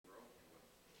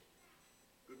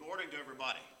to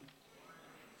everybody.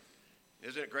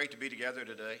 Isn't it great to be together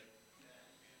today?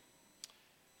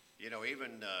 You know, even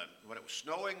when it was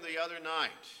snowing the other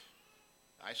night,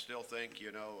 I still think,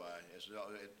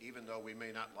 even though we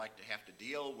may not like to have to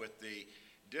deal with the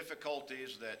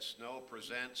difficulties that snow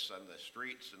presents on the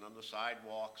streets and on the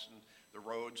sidewalks and the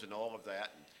roads and all of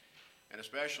that, and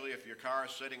especially if your car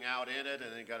is sitting out in it and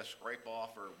then you got to scrape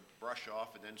off or brush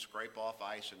off and then scrape off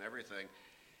ice and everything,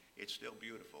 it's still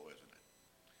beautiful, isn't it?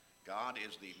 God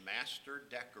is the master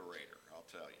decorator, I'll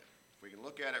tell you. If we can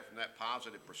look at it from that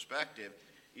positive perspective,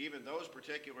 even those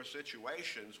particular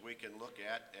situations we can look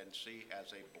at and see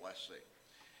as a blessing.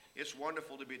 It's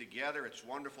wonderful to be together. It's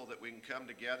wonderful that we can come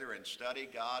together and study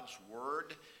God's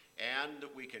Word, and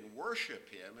we can worship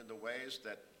Him in the ways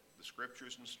that the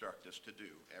Scriptures instruct us to do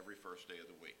every first day of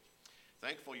the week.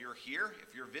 Thankful you're here.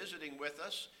 If you're visiting with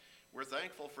us, we're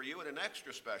thankful for you in an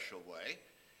extra special way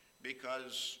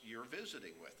because you're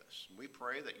visiting with us. We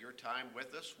pray that your time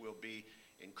with us will be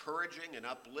encouraging and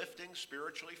uplifting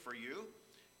spiritually for you.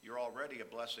 You're already a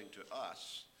blessing to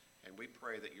us, and we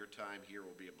pray that your time here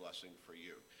will be a blessing for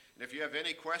you. And if you have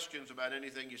any questions about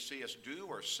anything you see us do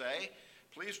or say,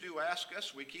 please do ask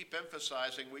us. We keep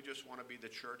emphasizing we just want to be the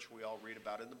church we all read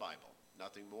about in the Bible.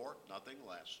 Nothing more, nothing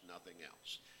less, nothing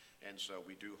else. And so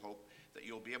we do hope that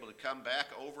you'll be able to come back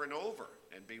over and over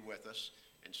and be with us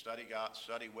and study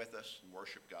with us and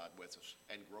worship God with us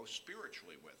and grow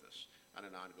spiritually with us on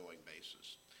an ongoing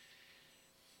basis.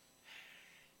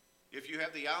 If you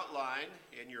have the outline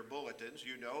in your bulletins,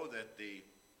 you know that the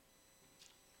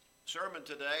sermon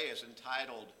today is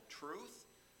entitled Truth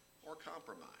or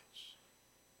Compromise.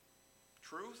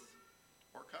 Truth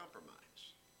or compromise?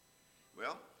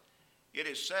 Well, it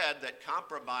is said that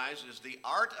compromise is the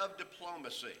art of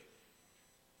diplomacy.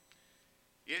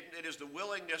 It is the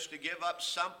willingness to give up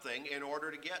something in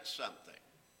order to get something.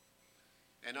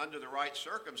 And under the right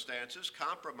circumstances,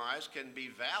 compromise can be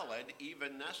valid,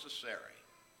 even necessary.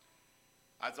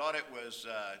 I thought it was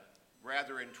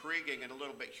rather intriguing and a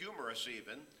little bit humorous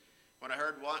even when I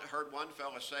heard one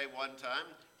fellow say one time,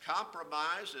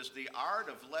 compromise is the art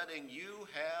of letting you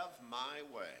have my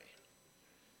way.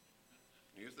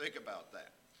 You think about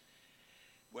that.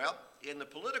 Well, in the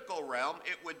political realm,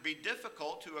 it would be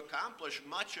difficult to accomplish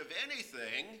much of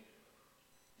anything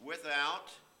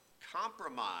without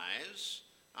compromise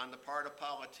on the part of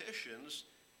politicians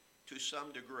to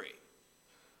some degree.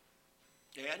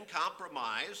 And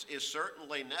compromise is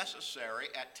certainly necessary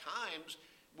at times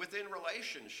within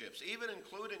relationships, even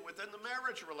including within the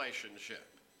marriage relationship.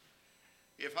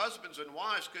 If husbands and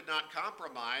wives could not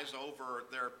compromise over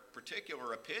their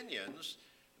particular opinions,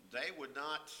 they would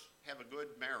not have a good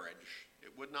marriage.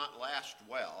 It would not last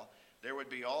well. There would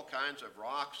be all kinds of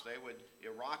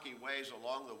rocky ways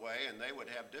along the way, and they would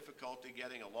have difficulty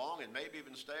getting along and maybe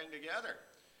even staying together.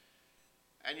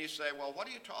 And you say, well, what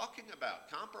are you talking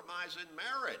about? Compromise in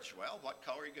marriage. Well, what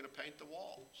color are you going to paint the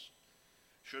walls?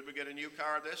 Should we get a new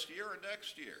car this year or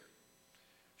next year?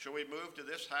 Should we move to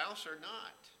this house or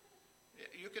not?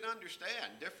 You can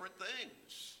understand different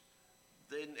things.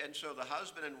 And so the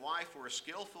husband and wife who are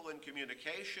skillful in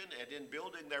communication and in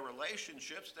building their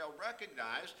relationships, they'll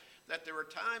recognize that there are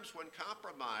times when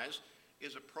compromise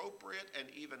is appropriate and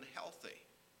even healthy.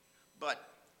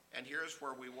 And here's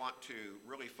where we want to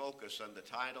really focus on the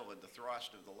title and the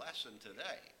thrust of the lesson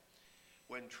today.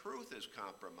 When truth is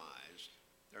compromised,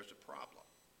 there's a problem.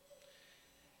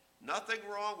 Nothing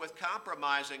wrong with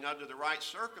compromising under the right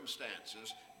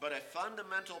circumstances, but a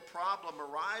fundamental problem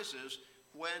arises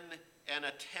when an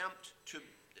attempt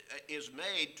is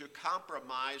made to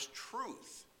compromise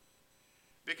truth.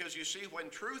 Because you see, when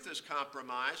truth is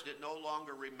compromised, it no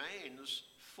longer remains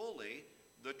fully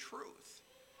the truth.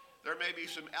 There may be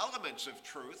some elements of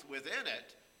truth within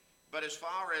it, but as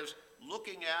far as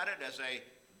looking at it as a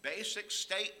basic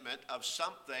statement of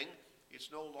something,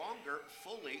 it's no longer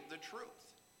fully the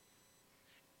truth.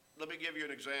 Let me give you an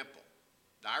example.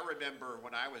 I remember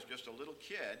when I was just a little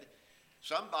kid,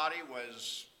 somebody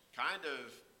was kind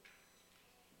of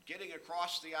getting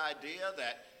across the idea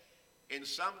that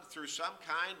through some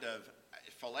kind of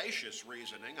fallacious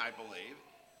reasoning, I believe,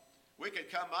 we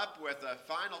could come up with a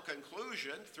final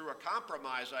conclusion through a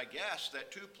compromise, I guess,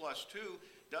 that 2 + 2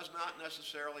 does not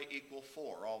necessarily equal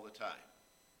 4 all the time.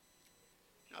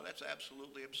 Now, that's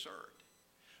absolutely absurd.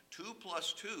 2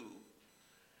 + 2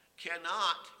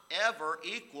 cannot ever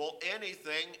equal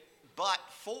anything but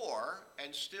 4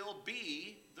 and still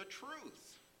be the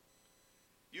truth.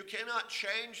 You cannot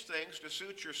change things to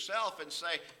suit yourself and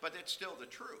say, but it's still the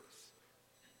truth.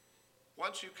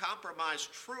 Once you compromise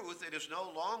truth, it is no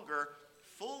longer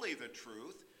fully the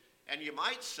truth, and you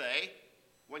might say,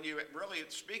 when you really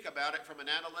speak about it from an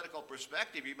analytical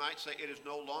perspective, you might say it is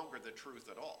no longer the truth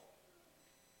at all,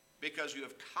 because you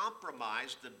have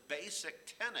compromised the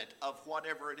basic tenet of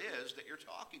whatever it is that you're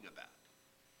talking about.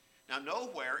 Now,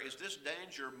 nowhere is this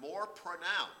danger more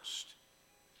pronounced.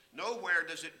 Nowhere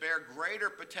does it bear greater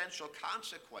potential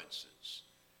consequences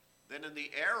than in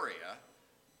the area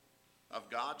of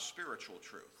God's spiritual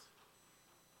truth.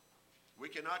 We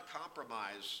cannot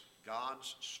compromise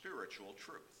God's spiritual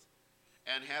truth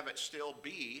and have it still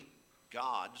be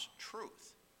God's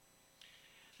truth.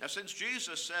 Now, since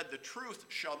Jesus said the truth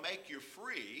shall make you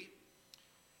free,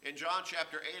 in John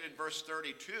chapter 8 and verse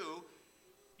 32,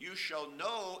 you shall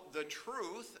know the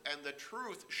truth and the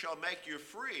truth shall make you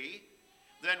free,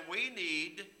 then we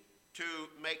need to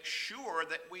make sure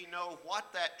that we know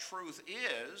what that truth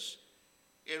is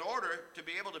in order to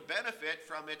be able to benefit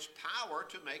from its power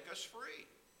to make us free.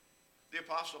 The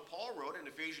Apostle Paul wrote in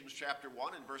Ephesians chapter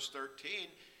 1 and verse 13,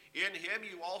 in him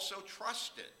you also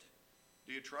trusted.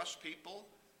 Do you trust people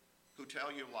who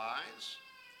tell you lies?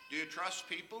 Do you trust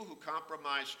people who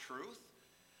compromise truth?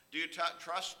 Do you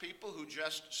trust people who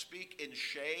just speak in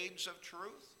shades of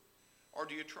truth? Or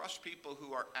do you trust people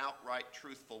who are outright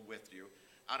truthful with you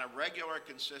on a regular,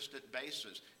 consistent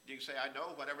basis? Do you say, I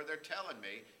know whatever they're telling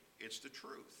me, it's the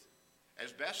truth.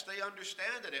 As best they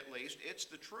understand it, at least, it's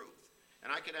the truth.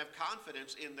 And I can have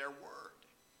confidence in their word.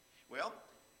 Well,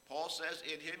 Paul says,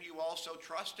 in him you also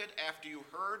trusted after you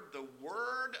heard the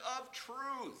word of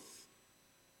truth,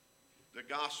 the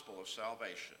gospel of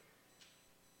salvation.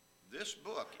 This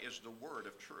book is the word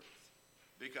of truth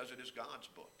because it is God's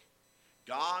book.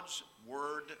 God's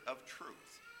word of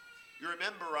truth. You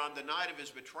remember on the night of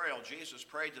his betrayal, Jesus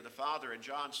prayed to the Father in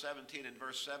John 17 and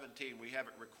verse 17. We have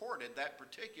it recorded, that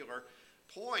particular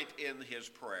point in his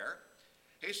prayer.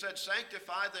 He said,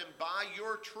 sanctify them by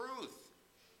your truth.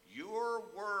 Your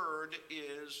word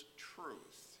is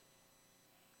truth.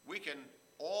 We can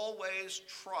always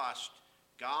trust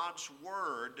God's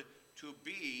word to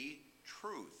be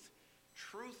truth.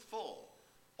 Truthful.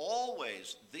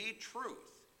 Always the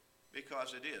truth,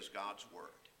 because it is God's word.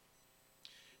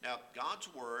 Now,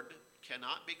 God's word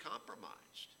cannot be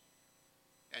compromised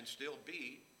and still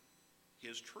be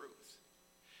his truth.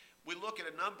 We look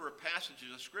at a number of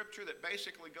passages of Scripture that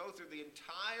basically go through the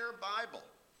entire Bible,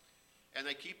 and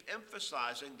they keep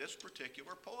emphasizing this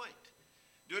particular point.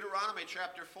 Deuteronomy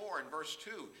chapter 4 and verse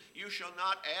 2, you shall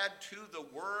not add to the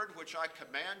word which I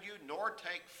command you, nor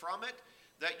take from it,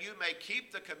 that you may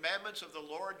keep the commandments of the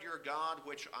Lord your God,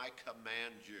 which I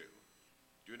command you.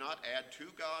 Do not add to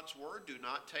God's word. Do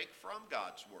not take from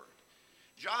God's word.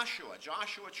 Joshua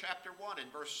chapter 1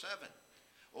 and verse 7.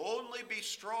 Only be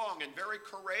strong and very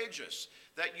courageous,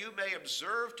 that you may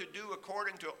observe to do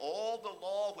according to all the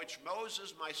law which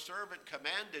Moses my servant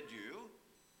commanded you.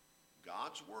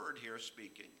 God's word here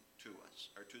speaking to us,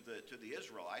 or to the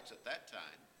Israelites at that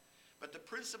time. But the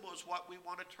principle is what we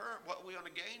want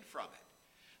to gain from it.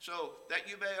 So that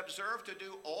you may observe to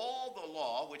do all the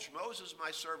law which Moses my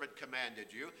servant commanded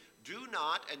you. Do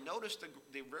not, and notice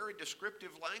the very descriptive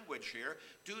language here,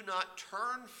 do not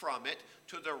turn from it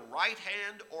to the right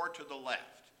hand or to the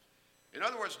left. In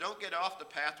other words, don't get off the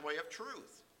pathway of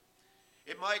truth.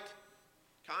 It might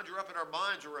conjure up in our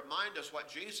minds or remind us what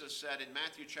Jesus said in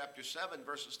Matthew chapter 7,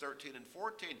 verses 13 and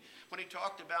 14, when he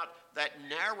talked about that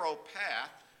narrow path,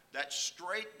 that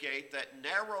straight gate, that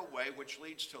narrow way which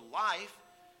leads to life,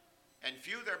 and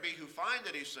few there be who find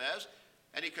it, he says,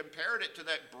 and he compared it to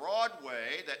that broad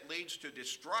way that leads to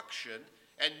destruction,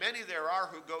 and many there are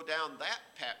who go down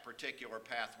that particular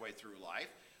pathway through life.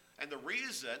 And the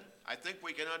reason I think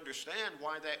we can understand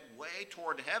why that way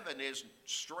toward heaven is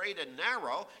straight and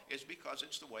narrow is because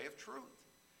it's the way of truth.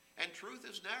 And truth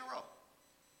is narrow.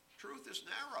 Truth is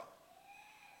narrow.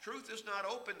 Truth is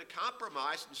not open to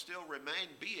compromise and still remain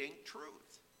being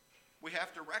truth. We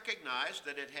have to recognize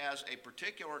that it has a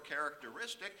particular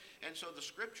characteristic, and so the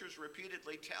scriptures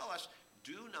repeatedly tell us,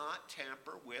 do not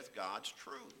tamper with God's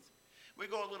truth. We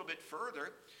go a little bit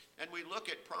further, and we look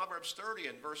at Proverbs 30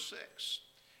 and verse 6.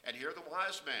 And here the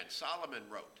wise man, Solomon,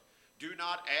 wrote, do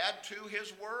not add to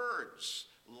his words,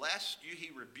 lest he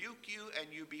rebuke you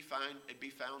and you be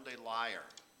found a liar.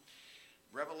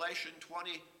 Revelation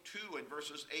 22 and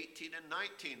verses 18 and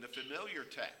 19, the familiar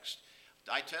text.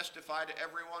 I testify to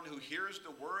everyone who hears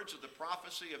the words of the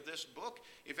prophecy of this book.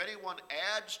 If anyone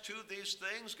adds to these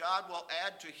things, God will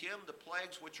add to him the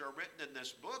plagues which are written in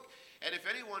this book. And if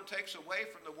anyone takes away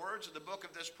from the words of the book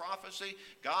of this prophecy,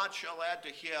 God shall add to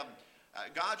him,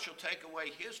 God shall take away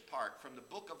his part from the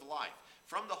book of life,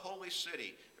 from the holy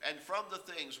city, and from the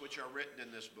things which are written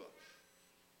in this book.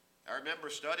 I remember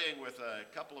studying with a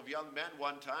couple of young men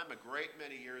one time, a great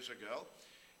many years ago,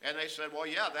 and they said, well,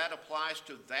 yeah, that applies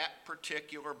to that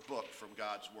particular book from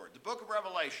God's Word, the book of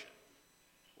Revelation.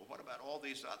 Well, what about all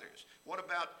these others? What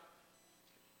about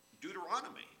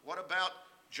Deuteronomy? What about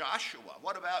Joshua?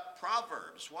 What about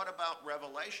Proverbs? What about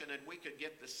Revelation? And we could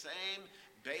get the same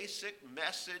basic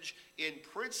message in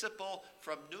principle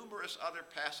from numerous other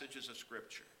passages of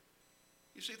Scripture.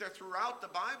 You see, they're throughout the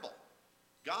Bible.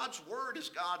 God's Word is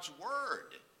God's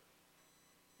Word.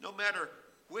 No matter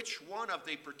which one of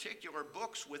the particular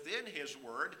books within His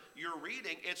Word you're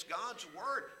reading, it's God's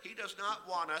Word. He does not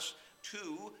want us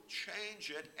to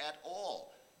change it at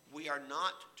all. We are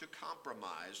not to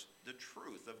compromise the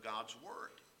truth of God's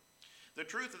Word. The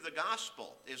truth of the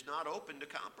gospel is not open to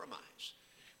compromise.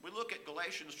 We look at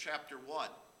Galatians chapter 1,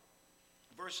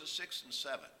 verses 6 and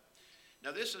 7.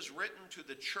 Now this is written to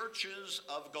the churches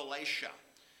of Galatia.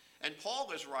 And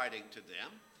Paul is writing to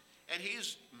them, and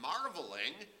he's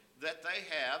marveling that they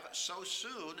have, so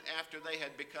soon after they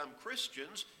had become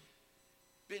Christians,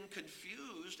 been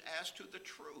confused as to the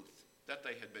truth that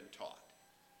they had been taught.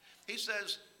 He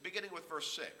says, beginning with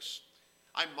verse 6,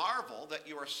 I marvel that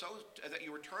you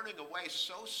were turning away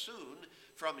so soon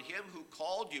from him who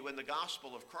called you in the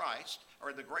gospel of Christ, or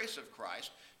in the grace of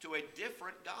Christ, to a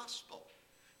different gospel.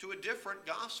 To a different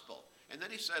gospel. And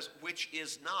then he says, which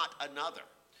is not another.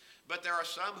 But there are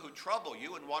some who trouble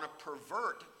you and want to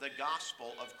pervert the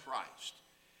gospel of Christ.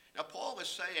 Now Paul is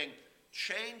saying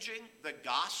changing the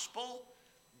gospel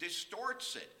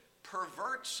distorts it,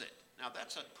 perverts it. Now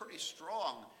that's a pretty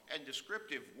strong and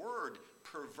descriptive word,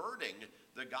 perverting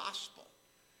the gospel.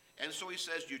 And so he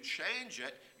says you change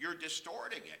it, you're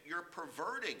distorting it, you're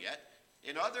perverting it.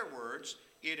 In other words,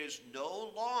 it is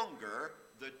no longer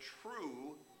the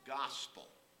true gospel.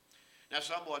 Now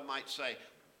someone might say,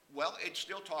 well, it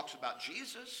still talks about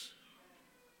Jesus,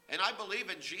 and I believe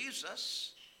in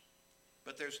Jesus,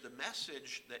 but there's the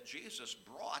message that Jesus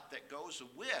brought that goes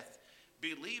with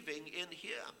believing in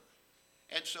him.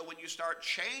 And so when you start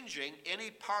changing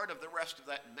any part of the rest of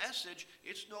that message,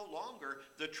 it's no longer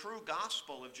the true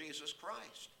gospel of Jesus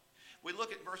Christ. We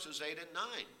look at verses 8 and 9,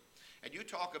 and you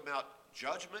talk about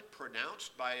judgment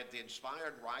pronounced by the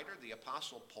inspired writer, the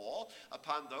Apostle Paul,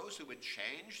 upon those who would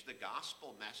change the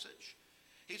gospel message.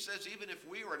 He says, even if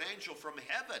we or an angel from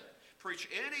heaven preach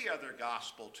any other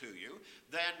gospel to you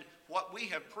than what we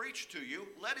have preached to you,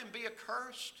 let him be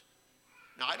accursed.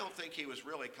 Now, I don't think he was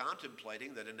really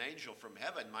contemplating that an angel from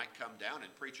heaven might come down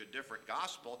and preach a different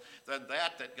gospel than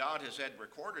that God has had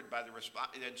recorded by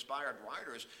the inspired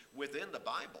writers within the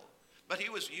Bible. But he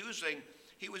was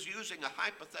using a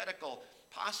hypothetical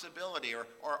possibility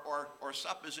or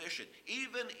supposition.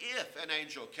 Even if an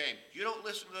angel came, you don't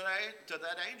listen to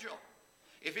that angel.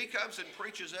 If he comes and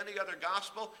preaches any other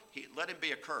gospel, let him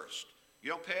be accursed.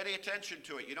 You don't pay any attention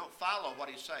to it. You don't follow what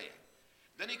he's saying.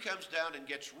 Then he comes down and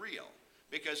gets real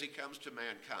because he comes to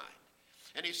mankind.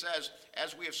 And he says,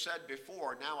 as we have said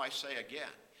before, now I say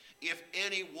again, if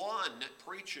anyone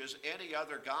preaches any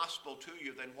other gospel to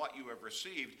you than what you have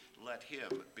received, let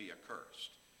him be accursed.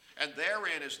 And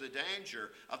therein is the danger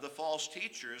of the false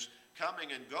teachers coming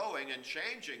and going and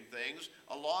changing things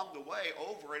along the way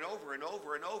over and over and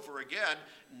over and over again,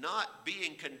 not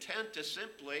being content to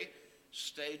simply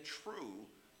stay true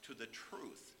to the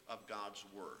truth of God's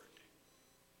Word.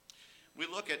 We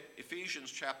look at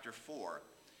Ephesians chapter 4,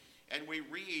 and we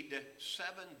read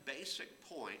 7 basic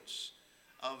points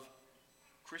of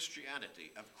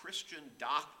Christianity, of Christian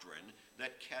doctrine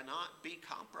that cannot be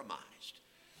compromised.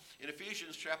 In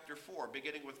Ephesians chapter 4,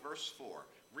 beginning with verse 4,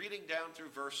 reading down through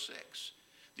verse 6,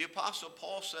 the Apostle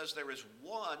Paul says there is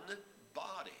one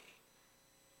body.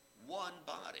 One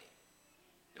body.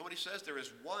 And when he says there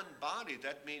is one body,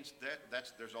 that means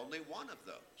there's only one of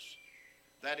those.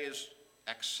 That is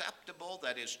acceptable,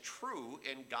 that is true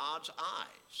in God's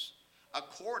eyes,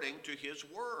 according to his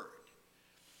word.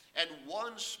 And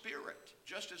one Spirit,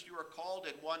 just as you are called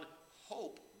in one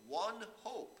hope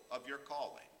of your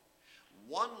calling.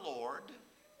 One Lord,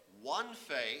 one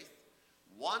faith,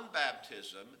 one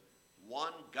baptism,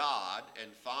 one God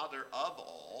and Father of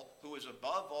all, who is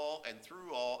above all and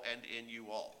through all and in you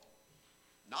all.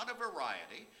 Not a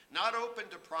variety, not open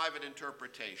to private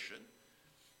interpretation,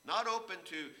 not open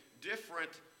to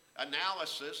different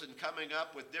analysis and coming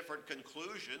up with different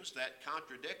conclusions that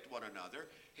contradict one another.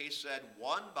 He said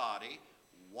one body,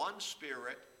 one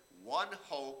Spirit, one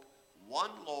hope,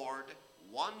 one Lord,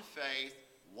 one faith,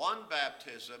 one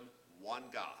baptism, one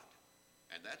God.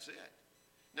 And that's it.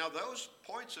 Now those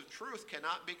points of truth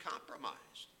cannot be compromised.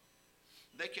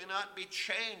 They cannot be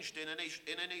changed in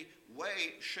any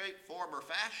way, shape, form, or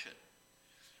fashion.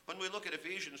 When we look at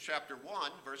Ephesians chapter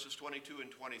 1, verses 22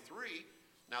 and 23,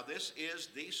 now this is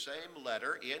the same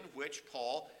letter in which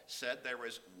Paul said there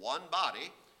is one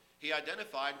body. He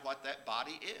identified what that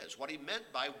body is, what he meant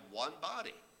by one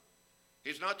body.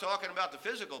 He's not talking about the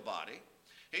physical body.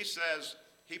 He says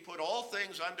he put all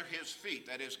things under his feet.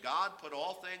 That is, God put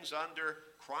all things under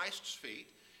Christ's feet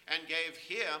and gave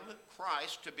him,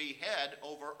 Christ, to be head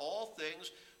over all things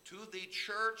to the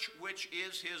church, which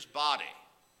is his body.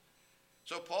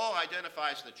 So Paul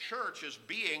identifies the church as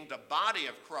being the body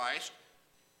of Christ.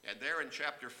 And there in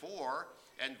chapter 4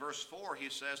 and verse 4, he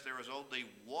says there is only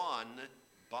one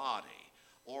body,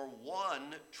 or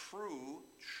one true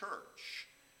church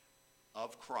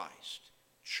of Christ.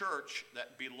 Church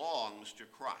that belongs to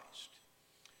Christ.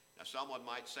 Now someone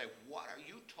might say, what are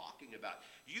you talking about?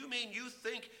 You mean you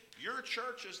think your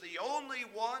church is the only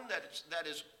one that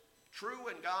is true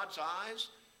in God's eyes?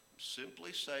 I'm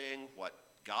simply saying what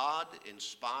God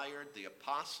inspired the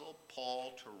Apostle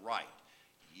Paul to write.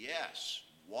 Yes,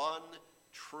 one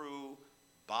true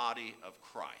body of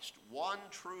Christ. One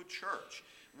true church.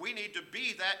 We need to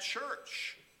be that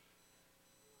church.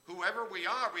 Whoever we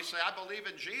are, we say, I believe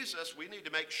in Jesus. We need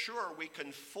to make sure we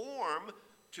conform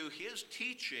to his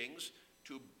teachings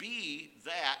to be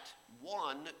that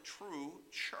one true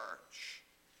church,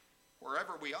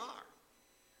 wherever we are.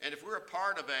 And if we're a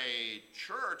part of a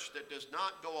church that does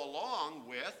not go along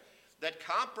with, that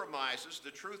compromises the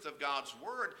truth of God's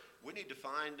word, we need to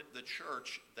find the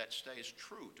church that stays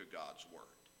true to God's word.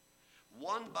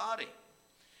 One body.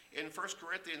 In 1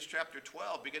 Corinthians chapter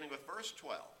 12, beginning with verse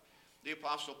 12, the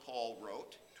Apostle Paul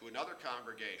wrote to another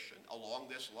congregation along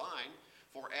this line,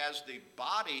 for as the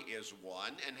body is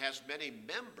one and has many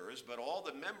members, but all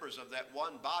the members of that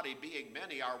one body being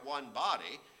many are one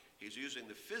body. He's using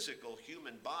the physical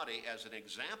human body as an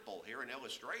example here, an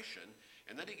illustration,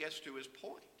 and then he gets to his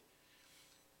point.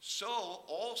 So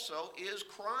also is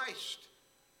Christ.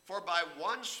 For by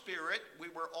one Spirit we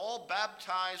were all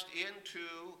baptized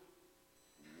into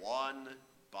one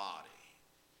body.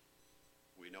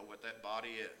 We know what that body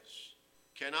is.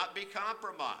 Cannot be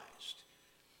compromised.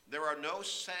 There are no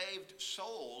saved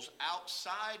souls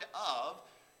outside of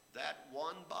that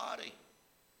one body.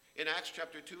 In Acts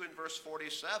chapter 2 and verse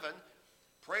 47,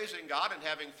 praising God and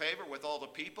having favor with all the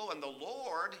people, and the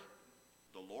Lord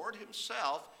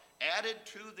himself added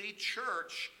to the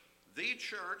church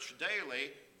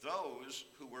daily those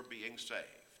who were being saved.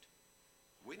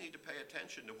 We need to pay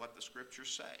attention to what the scriptures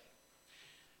say.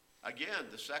 Again,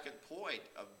 the second point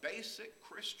of basic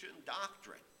Christian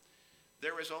doctrine.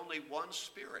 There is only one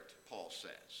Spirit, Paul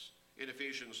says, in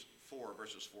Ephesians 4,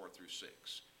 verses 4 through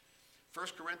 6. 1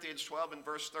 Corinthians 12 and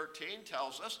verse 13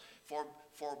 tells us, for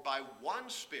by one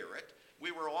Spirit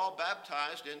we were all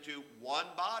baptized into one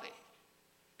body,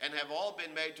 and have all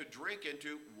been made to drink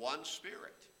into one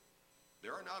Spirit.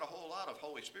 There are not a whole lot of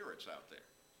Holy Spirits out there.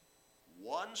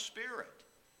 One Spirit,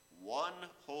 one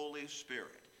Holy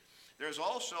Spirit. There's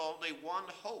also only one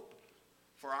hope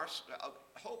for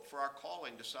our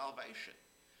calling to salvation.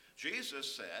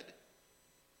 Jesus said,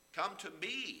 come to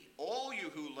me, all you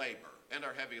who labor and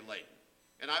are heavy laden,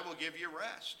 and I will give you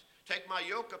rest. Take my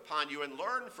yoke upon you and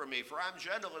learn from me, for I'm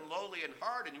gentle and lowly in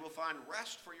heart, and you will find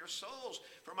rest for your souls.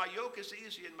 For my yoke is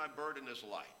easy and my burden is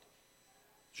light.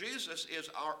 Jesus is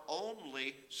our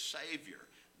only Savior,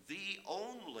 the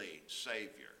only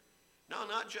Savior. No,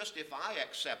 not just if I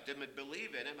accept him and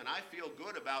believe in him and I feel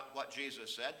good about what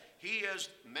Jesus said. He is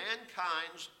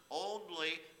mankind's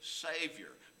only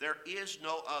Savior. There is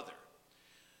no other.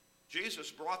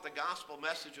 Jesus brought the gospel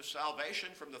message of salvation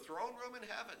from the throne room in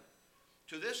heaven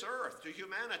to this earth, to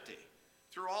humanity,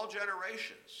 through all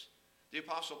generations. The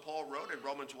Apostle Paul wrote in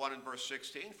Romans 1 and verse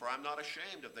 16, for I'm not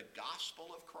ashamed of the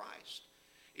gospel of Christ.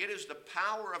 It is the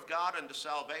power of God unto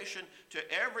salvation to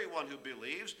everyone who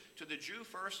believes, to the Jew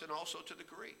first and also to the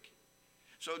Greek.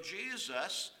 So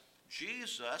Jesus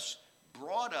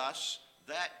brought us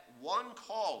that one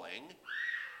calling,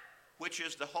 which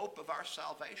is the hope of our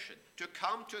salvation, to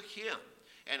come to him.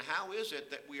 And how is it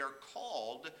that we are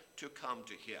called to come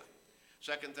to him?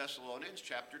 2 Thessalonians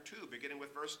chapter 2, beginning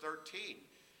with verse 13.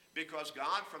 Because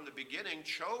God from the beginning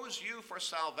chose you for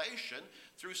salvation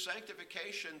through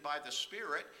sanctification by the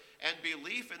Spirit and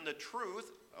belief in the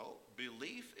truth. Oh,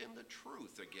 belief in the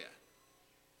truth again.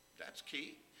 That's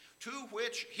key. To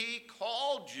which he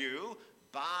called you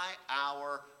by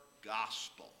our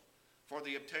gospel for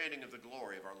the obtaining of the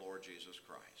glory of our Lord Jesus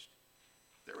Christ.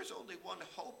 There is only one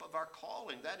hope of our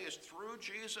calling. That is through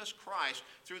Jesus Christ,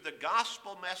 through the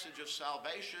gospel message of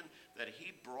salvation that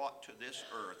he brought to this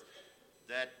earth,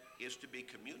 that is to be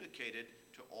communicated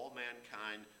to all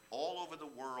mankind, all over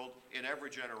the world, in every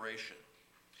generation.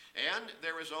 And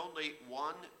there is only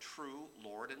one true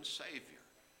Lord and Savior.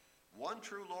 One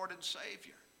true Lord and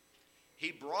Savior.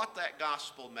 He brought that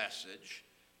gospel message,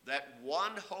 that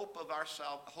one hope of our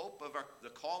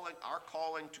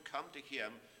calling to come to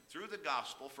him through the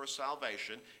gospel for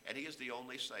salvation, and he is the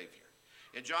only Savior.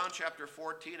 In John chapter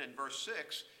 14 and verse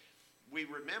 6, we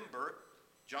remember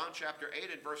John chapter 8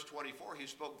 and verse 24, he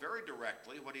spoke very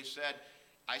directly when he said,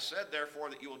 I said therefore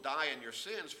that you will die in your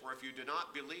sins, for if you do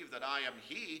not believe that I am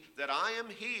he, that I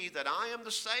am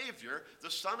the Savior, the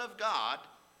Son of God,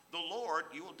 the Lord,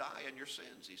 you will die in your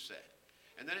sins, he said.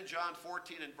 And then in John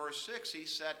 14 and verse 6, he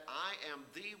said, I am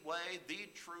the way, the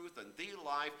truth, and the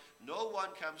life. No one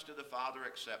comes to the Father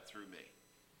except through me.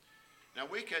 Now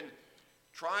we can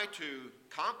try to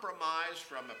compromise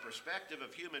from a perspective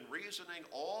of human reasoning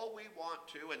all we want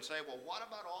to and say, well, what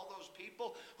about all those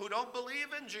people who don't believe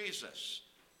in Jesus?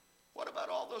 What about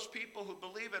all those people who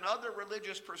believe in other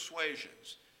religious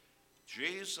persuasions?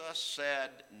 Jesus said,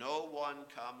 no one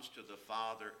comes to the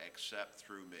Father except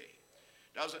through me.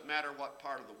 Doesn't matter what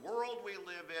part of the world we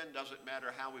live in, doesn't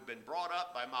matter how we've been brought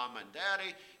up by mom and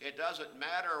daddy, it doesn't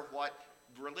matter what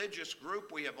religious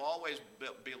group we have always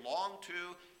belonged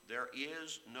to, there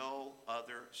is no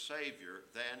other Savior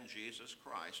than Jesus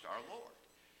Christ our Lord.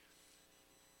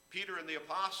 Peter and the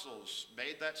apostles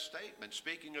made that statement,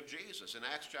 speaking of Jesus in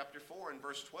Acts chapter 4 and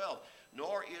verse 12,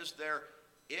 nor is there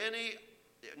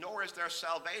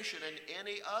salvation in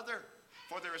any other,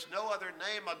 for there is no other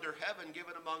name under heaven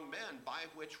given among men by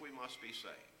which we must be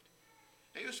saved.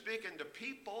 Now, he was speaking to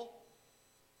people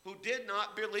who did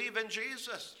not believe in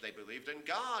Jesus. They believed in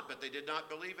God, but they did not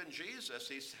believe in Jesus.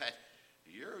 He said,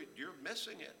 you're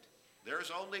missing it.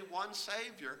 There's only one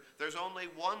Savior. There's only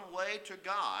one way to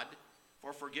God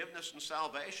for forgiveness and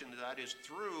salvation. That is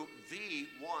through the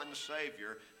one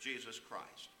Savior, Jesus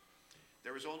Christ.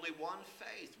 There is only one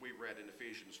faith, we read in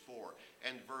Ephesians 4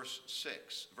 and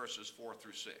verses 4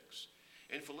 through 6.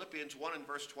 In Philippians 1 and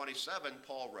verse 27,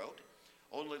 Paul wrote,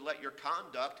 only let your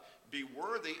conduct be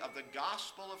worthy of the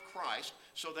gospel of Christ,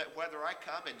 so that whether I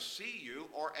come and see you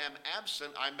or am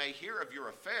absent, I may hear of your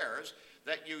affairs,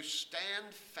 that you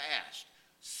stand fast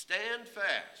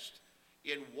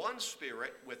in one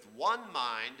spirit, with one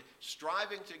mind,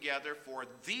 striving together for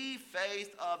the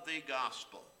faith of the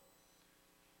gospel.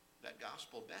 That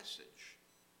gospel message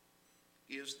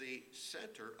is the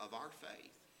center of our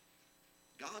faith.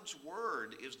 God's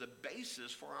word is the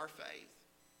basis for our faith.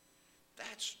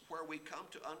 That's where we come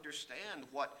to understand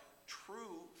what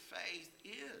true faith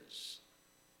is.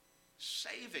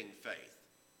 Saving faith.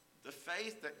 The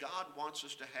faith that God wants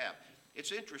us to have.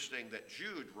 It's interesting that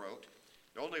Jude wrote,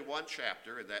 only one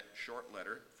chapter in that short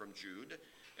letter from Jude,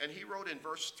 and he wrote in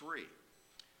verse 3,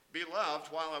 Beloved,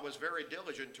 while I was very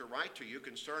diligent to write to you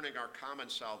concerning our common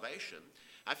salvation,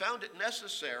 I found it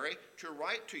necessary to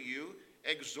write to you,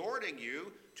 exhorting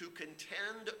you to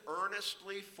contend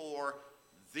earnestly for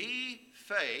the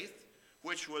faith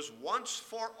which was once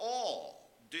for all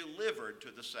delivered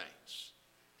to the saints.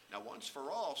 Now, once for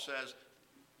all says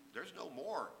there's no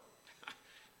more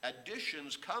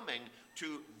additions coming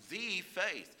to the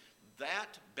faith.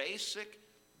 That basic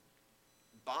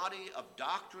body of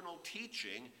doctrinal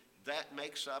teaching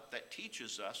that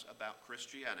teaches us about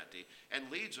Christianity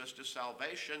and leads us to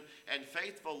salvation and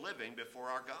faithful living before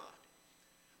our God.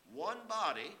 One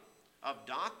body of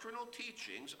doctrinal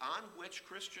teachings on which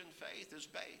Christian faith is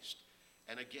based.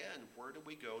 And again, where do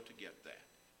we go to get that?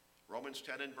 Romans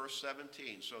 10 and verse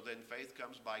 17, so then faith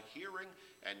comes by hearing,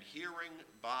 and hearing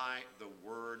by the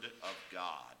word of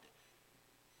God.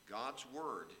 God's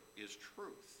word is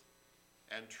truth,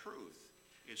 and truth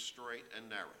is straight and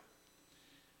narrow.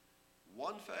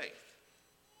 One faith,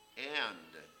 and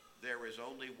there is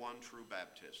only one true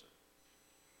baptism.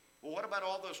 Well, what about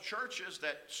all those churches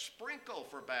that sprinkle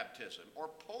for baptism, or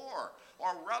pour,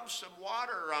 or rub some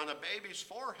water on a baby's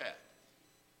forehead?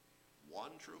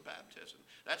 One true baptism.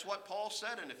 That's what Paul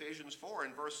said in Ephesians 4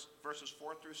 in verses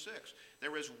 4 through 6.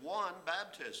 There is one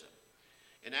baptism.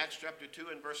 In Acts chapter 2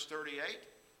 and verse 38,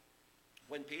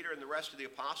 when Peter and the rest of the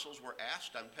apostles were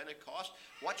asked on Pentecost,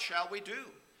 what shall we do?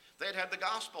 They had had the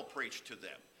gospel preached to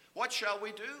them. What shall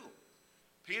we do?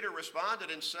 Peter responded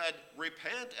and said,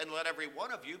 Repent and let every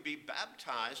one of you be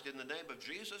baptized in the name of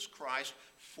Jesus Christ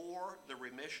for the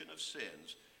remission of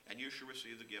sins, and you shall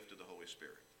receive the gift of the Holy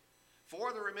Spirit.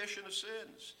 For the remission of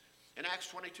sins. In Acts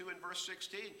 22 and verse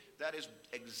 16, that is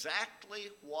exactly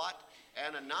what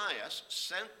Ananias,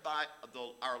 sent by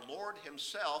our Lord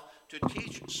himself to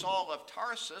teach Saul of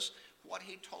Tarsus, what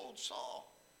he told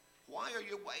Saul. Why are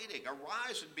you waiting?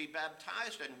 Arise and be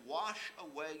baptized and wash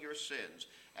away your sins.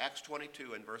 Acts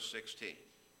 22 and verse 16.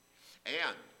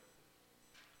 And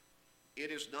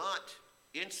It is not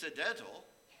incidental,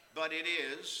 but it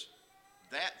is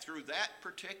that through that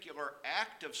particular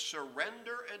act of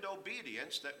surrender and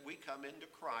obedience that we come into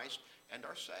Christ and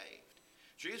are saved.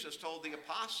 Jesus told the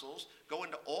apostles, go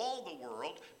into all the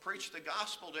world, preach the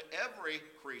gospel to every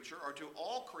creature or to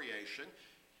all creation.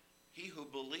 He who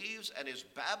believes and is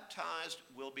baptized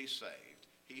will be saved.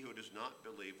 He who does not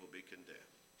believe will be condemned.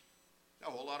 Now,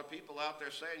 a whole lot of people out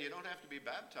there saying you don't have to be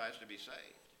baptized to be saved.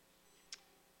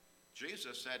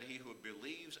 Jesus said he who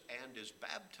believes and is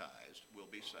baptized will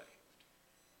be saved.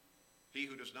 He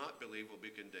who does not believe will be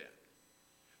condemned.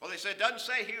 Well, they say it doesn't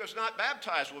say he who is not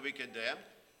baptized will be condemned.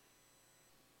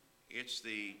 It's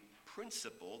the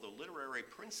principle, the literary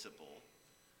principle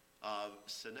of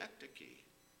synecdoche.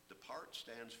 The part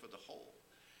stands for the whole.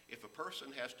 If a person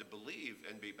has to believe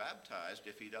and be baptized,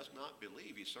 if he does not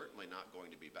believe, he's certainly not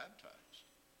going to be baptized.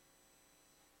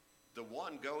 The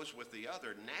one goes with the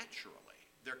other naturally.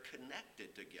 They're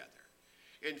connected together.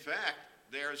 In fact,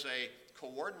 there's a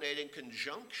coordinating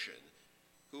conjunction.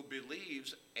 Who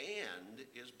believes and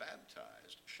is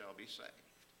baptized shall be saved.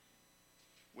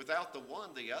 Without the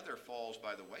one, the other falls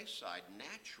by the wayside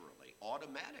naturally,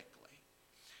 automatically.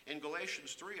 In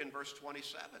Galatians 3 and verse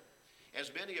 27,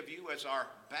 as many of you as are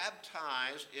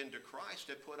baptized into Christ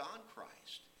have put on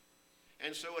Christ.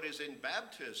 And so it is in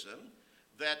baptism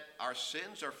that our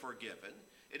sins are forgiven.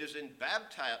 It is in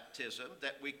baptism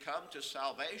that we come to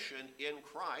salvation in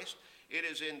Christ. It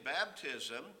is in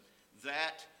baptism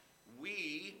that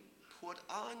we put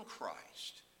on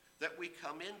Christ, that we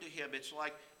come into him. It's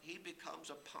like he becomes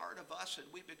a part of us and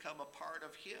we become a part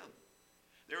of him.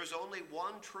 There is only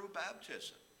one true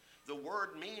baptism. The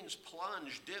word means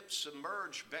plunge, dip,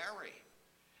 submerge, bury.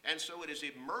 And so it is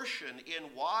immersion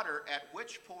in water, at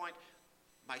which point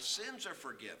my sins are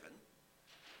forgiven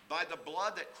by the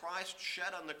blood that Christ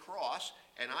shed on the cross,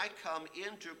 and I come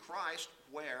into Christ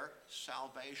where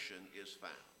salvation is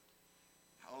found.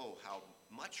 Oh, how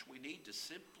much we need to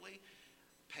simply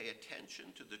pay attention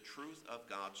to the truth of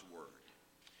God's word.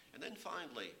 And then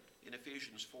finally, in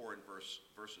Ephesians 4 and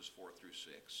verses 4 through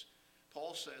 6,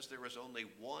 Paul says there is only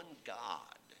one God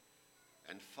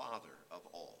and Father of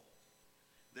all.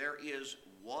 There is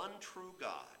one true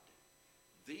God,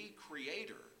 the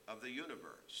creator of the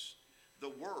universe, the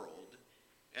world,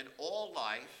 and all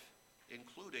life,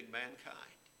 including mankind.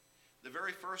 The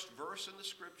very first verse in the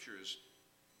scriptures,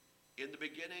 in the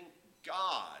beginning,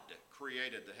 God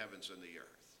created the heavens and the earth.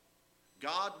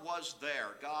 God was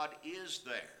there. God is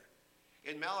there.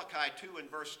 In Malachi 2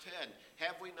 and verse 10,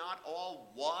 have we not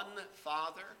all one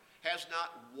Father? Has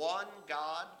not one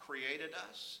God created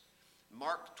us?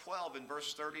 Mark 12 and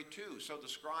verse 32, so the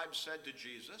scribe said to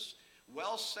Jesus,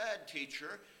 well said,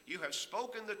 teacher, you have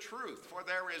spoken the truth, for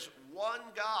there is one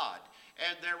God,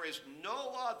 and there is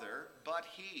no other but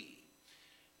he.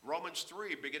 Romans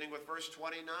 3, beginning with verse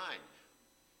 29,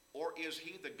 or is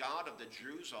he the God of the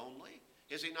Jews only?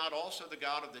 Is he not also the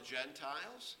God of the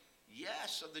Gentiles?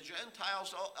 Yes, of the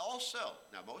Gentiles also.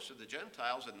 Now, most of the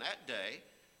Gentiles in that day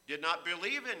did not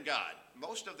believe in God.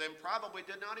 Most of them probably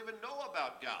did not even know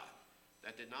about God.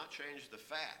 That did not change the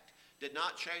fact, did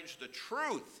not change the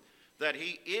truth that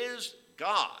he is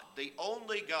God, the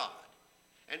only God.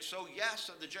 And so, yes,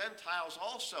 of the Gentiles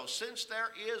also, since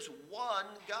there is one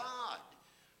God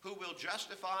who will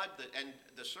justify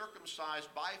the circumcised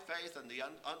by faith and the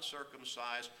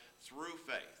uncircumcised through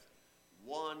faith.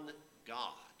 One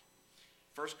God.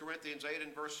 1 Corinthians 8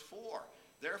 and verse 4,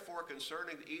 therefore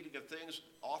concerning the eating of things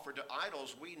offered to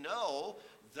idols, we know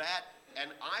that an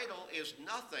idol is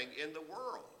nothing in the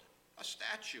world. A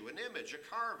statue, an image, a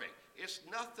carving. It's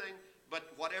nothing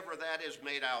but whatever that is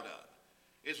made out of.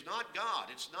 It's not God.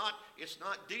 It's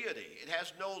not deity. It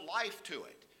has no life to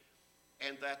it.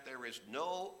 And that there is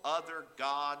no other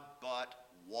God but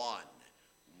one.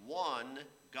 One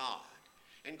God.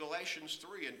 In Galatians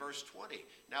 3 and verse 20,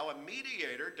 now a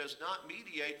mediator does not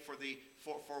mediate for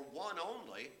one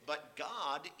only, but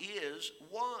God is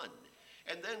one.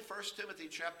 And then 1 Timothy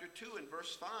chapter 2 and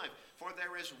verse 5, for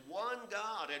there is one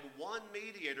God and one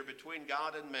mediator between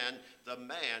God and men, the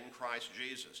man Christ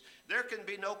Jesus. There can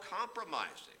be no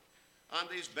compromising on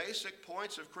these basic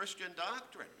points of Christian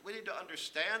doctrine. We need to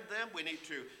understand them. We need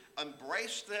to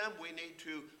embrace them. We need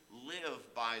to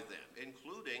live by them,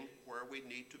 including where we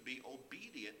need to be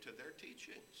obedient to their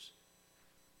teachings.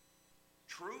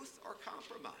 Truth or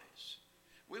compromise?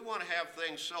 We want to have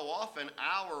things so often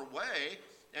our way,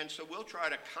 and so we'll try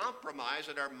to compromise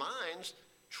in our minds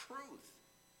truth.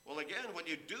 Well, again, when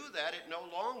you do that, it no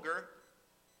longer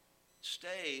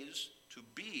stays to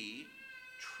be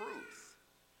truth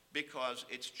because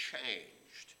it's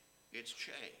changed. It's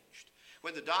changed.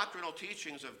 When the doctrinal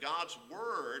teachings of God's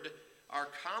Word are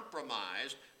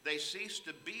compromised, they cease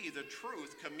to be the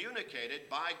truth communicated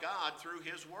by God through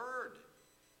His Word.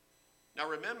 Now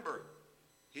remember,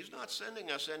 He's not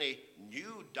sending us any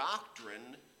new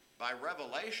doctrine by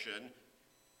revelation.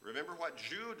 Remember what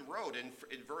Jude wrote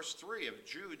in verse 3 of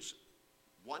Jude's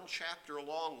one chapter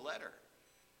long letter.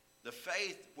 The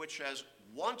faith which has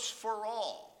once for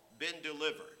all been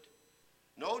delivered.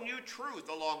 No new truth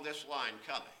along this line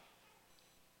coming.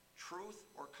 Truth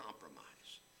or compromise.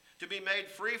 To be made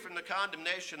free from the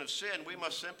condemnation of sin, we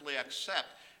must simply accept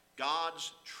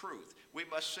God's truth. We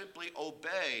must simply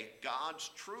obey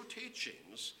God's true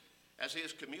teachings as He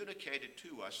has communicated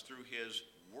to us through His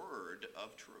word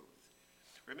of truth.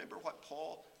 Remember what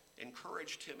Paul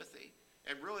encouraged Timothy,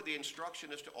 and really the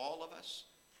instruction is to all of us?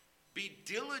 Be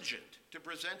diligent to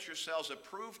present yourselves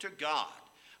approved to God,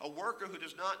 a worker who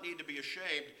does not need to be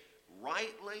ashamed,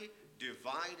 rightly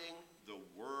dividing the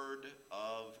word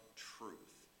of truth.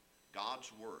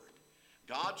 God's word.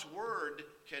 God's word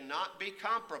cannot be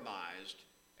compromised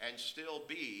and still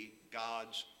be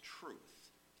God's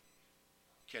truth.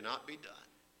 Cannot be done.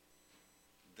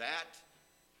 That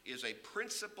is a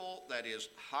principle that is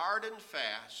hard and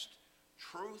fast.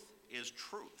 Truth is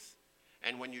truth.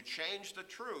 And when you change the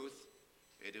truth,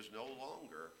 it is no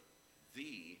longer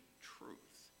the truth.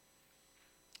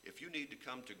 If you need to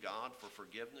come to God for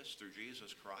forgiveness through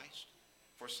Jesus Christ,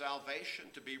 for salvation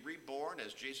to be reborn,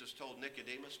 as Jesus told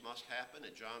Nicodemus must happen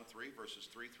in John 3, verses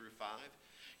 3 through 5,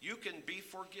 you can be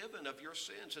forgiven of your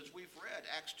sins, as we've read,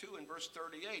 Acts 2 and verse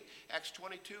 38, Acts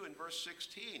 22 and verse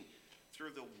 16,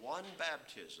 through the one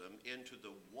baptism into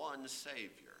the one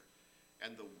Savior.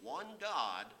 And the one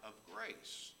God of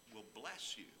grace will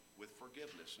bless you with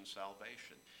forgiveness and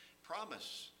salvation.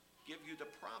 Give you the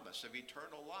promise of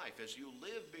eternal life as you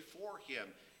live before Him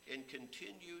in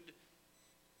continued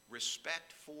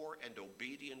respect for and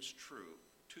obedience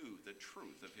to the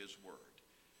truth of His word.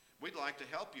 We'd like to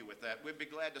help you with that. We'd be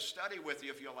glad to study with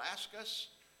you if you'll ask us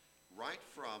right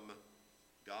from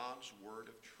God's word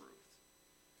of truth.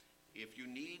 If you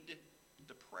need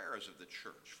the prayers of the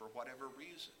church for whatever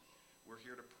reason, we're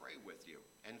here to pray with you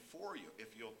and for you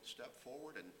if you'll step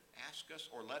forward and ask us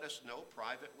or let us know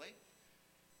privately.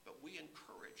 But we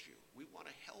encourage you. We want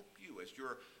to help you as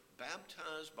you're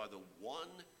baptized by the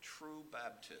one true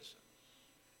baptism,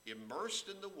 immersed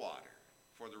in the water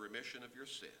for the remission of your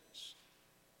sins,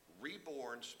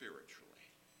 reborn spiritually.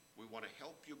 We want to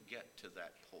help you get to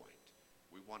that point.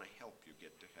 We want to help you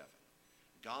get to heaven.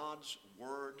 God's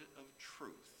word of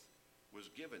truth was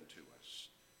given to us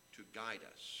to guide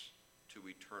us to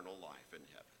eternal life in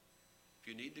heaven. If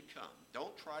you need to come,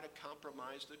 don't try to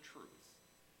compromise the truth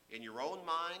in your own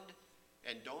mind,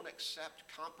 and don't accept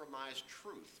compromised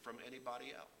truth from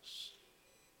anybody else.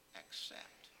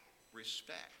 Accept,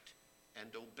 respect,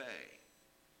 and obey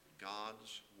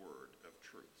God's word of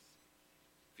truth.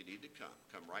 If you need to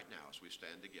come right now as we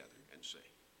stand together and sing.